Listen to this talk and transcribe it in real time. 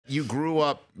you grew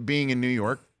up being in New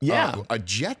York. Yeah. A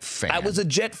Jet fan. I was a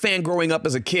Jet fan growing up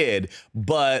as a kid,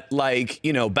 but like,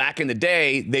 you know, back in the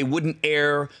day, they wouldn't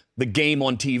air the game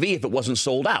on TV if it wasn't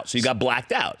sold out. So you got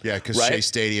blacked out. Yeah, because right? Shea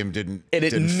Stadium didn't And it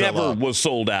didn't never fill up. was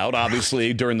sold out,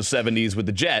 obviously, during the 70s with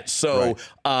the Jets. So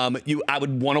I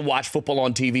would want to watch football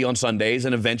on TV on Sundays,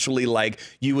 and eventually, like,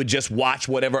 you would just watch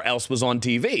whatever else was on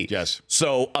TV. Yes.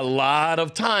 So a lot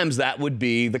of times that would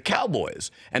be the Cowboys,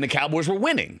 and the Cowboys were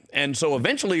winning. And so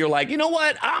eventually you're like, you know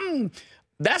what,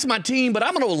 that's my team, but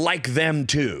I'm going to like them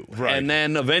too. Right. And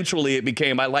then eventually it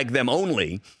became I like them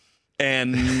only.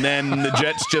 And then the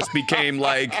Jets just became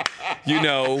like, you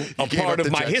know, a part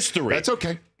of my history. That's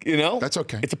okay. You know? That's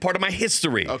okay. It's a part of my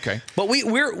history. Okay. But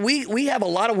we have a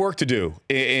lot of work to do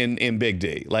in Big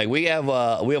D. Like we have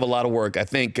a lot of work. I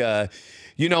think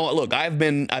you know, look, I've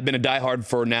been a diehard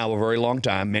for now a very long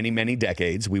time, many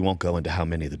decades. We won't go into how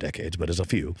many of the decades, but there's a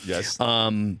few. Yes.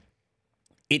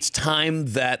 It's time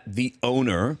that the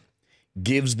owner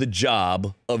gives the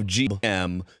job of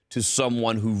GM to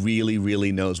someone who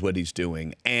really knows what he's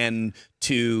doing, and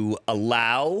to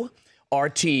allow our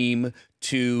team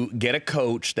to get a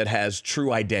coach that has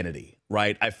true identity,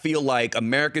 right? I feel like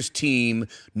America's team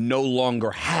no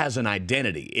longer has an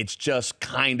identity. It's just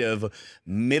kind of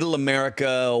middle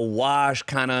America, wash,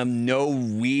 kind of no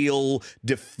real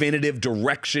definitive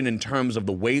direction in terms of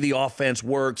the way the offense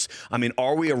works. I mean,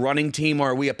 are we a running team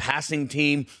or are we a passing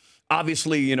team?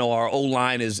 Obviously, you know, our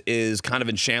O-line is kind of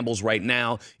in shambles right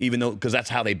now, even though because that's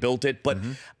how they built it. But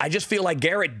I just feel like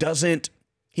Garrett doesn't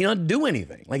do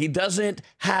anything. Like, he doesn't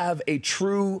have a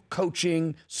true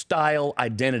coaching style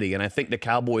identity. And I think the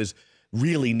Cowboys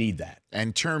really need that.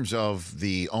 In terms of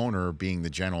the owner being the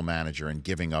general manager and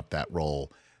giving up that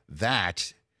role,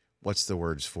 that, what's the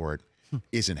words for it,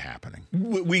 isn't happening.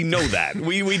 We know that.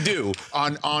 We do.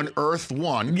 On Earth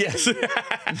One. Yes.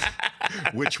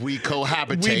 Which we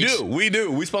cohabitate. We do.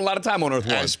 We spend a lot of time on Earth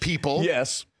One. As people.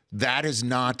 Yes. That is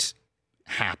not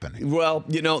happening. Well,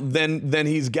 you know, then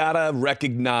he's got to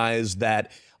recognize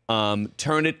that,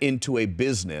 turn it into a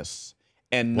business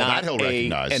and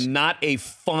not a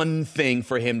fun thing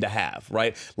for him to have,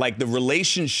 right? Like the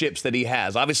relationships that he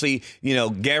has. Obviously, you know,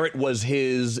 Garrett was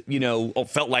his, you know,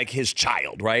 felt like his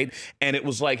child, right? And it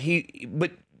was like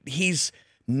but he's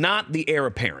not the heir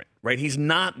apparent, right? He's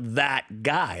not that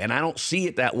guy, and I don't see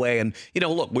it that way. And, you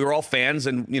know, look, we were all fans,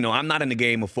 and, you know, I'm not in the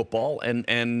game of football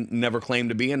and never claim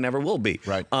to be and never will be.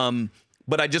 Right.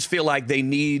 But I just feel like they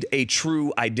need a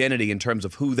true identity in terms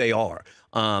of who they are.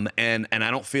 And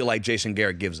I don't feel like Jason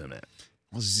Garrett gives them that.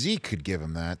 Well, Zeke could give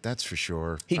him that, that's for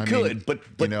sure. He could, but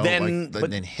you know,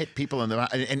 then hit people in the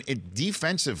mouth. And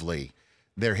defensively,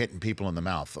 they're hitting people in the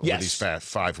mouth over these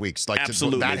 5 weeks. Like,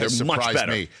 absolutely, that has they're much surprised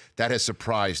better. me. That has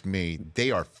surprised me.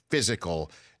 They are physical.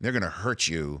 They're going to hurt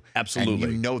you. Absolutely.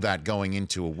 And you know that going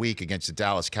into a week against the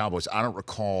Dallas Cowboys. I don't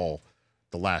recall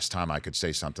the last time I could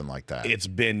say something like that. It's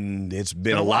been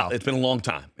a lot. It's been a long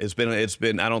time. It's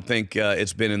been. I don't think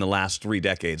it's been in the last 3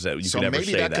 decades that you could ever say that.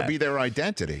 So maybe that could be their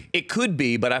identity. It could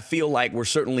be, but I feel like we're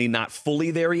certainly not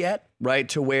fully there yet, right?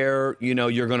 To where, you know,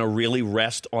 you're going to really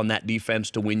rest on that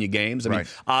defense to win you games. I mean,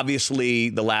 obviously,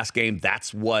 the last game,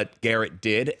 that's what Garrett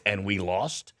did, and we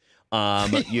lost.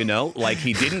 You know, like,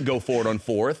 he didn't go for it on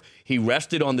fourth. He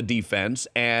rested on the defense,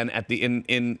 and at the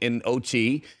in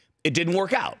OT. It didn't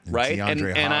work out, right?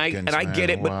 And I get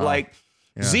it, but like,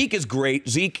 Zeke is great.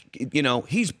 Zeke, you know,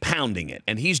 he's pounding it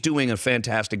and he's doing a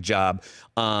fantastic job.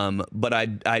 But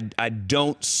I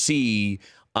don't see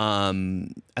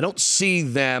them,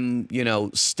 you know,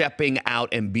 stepping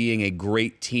out and being a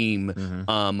great team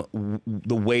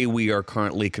the way we are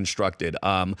currently constructed.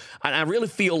 And I really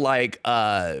feel like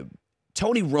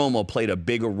Tony Romo played a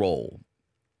bigger role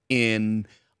in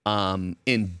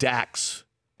Dak's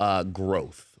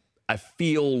growth. I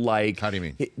feel like. How do you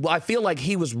mean? Well, I feel like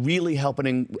he was really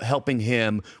helping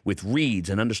him with reads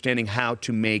and understanding how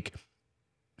to make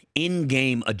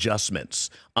in-game adjustments.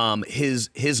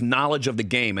 His knowledge of the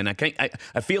game, and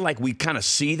I feel like we kind of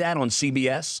see that on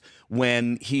CBS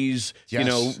when he's you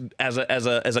know, as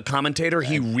a commentator,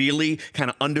 he really kind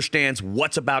of understands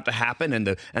what's about to happen and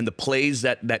the plays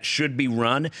that should be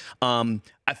run.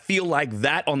 I feel like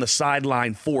that on the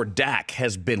sideline for Dak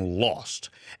has been lost,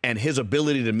 and his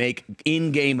ability to make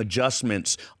in-game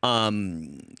adjustments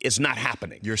is not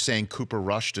happening. You're saying Cooper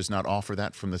Rush does not offer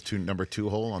that from the number 2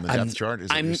 hole on the depth chart? Is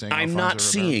that what you're saying, I'm not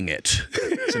seeing it.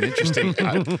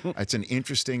 It's an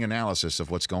interesting analysis of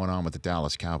what's going on with the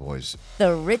Dallas Cowboys.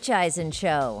 The Rich Eisen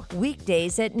Show,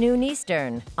 weekdays at noon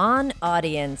Eastern on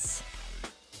Audience.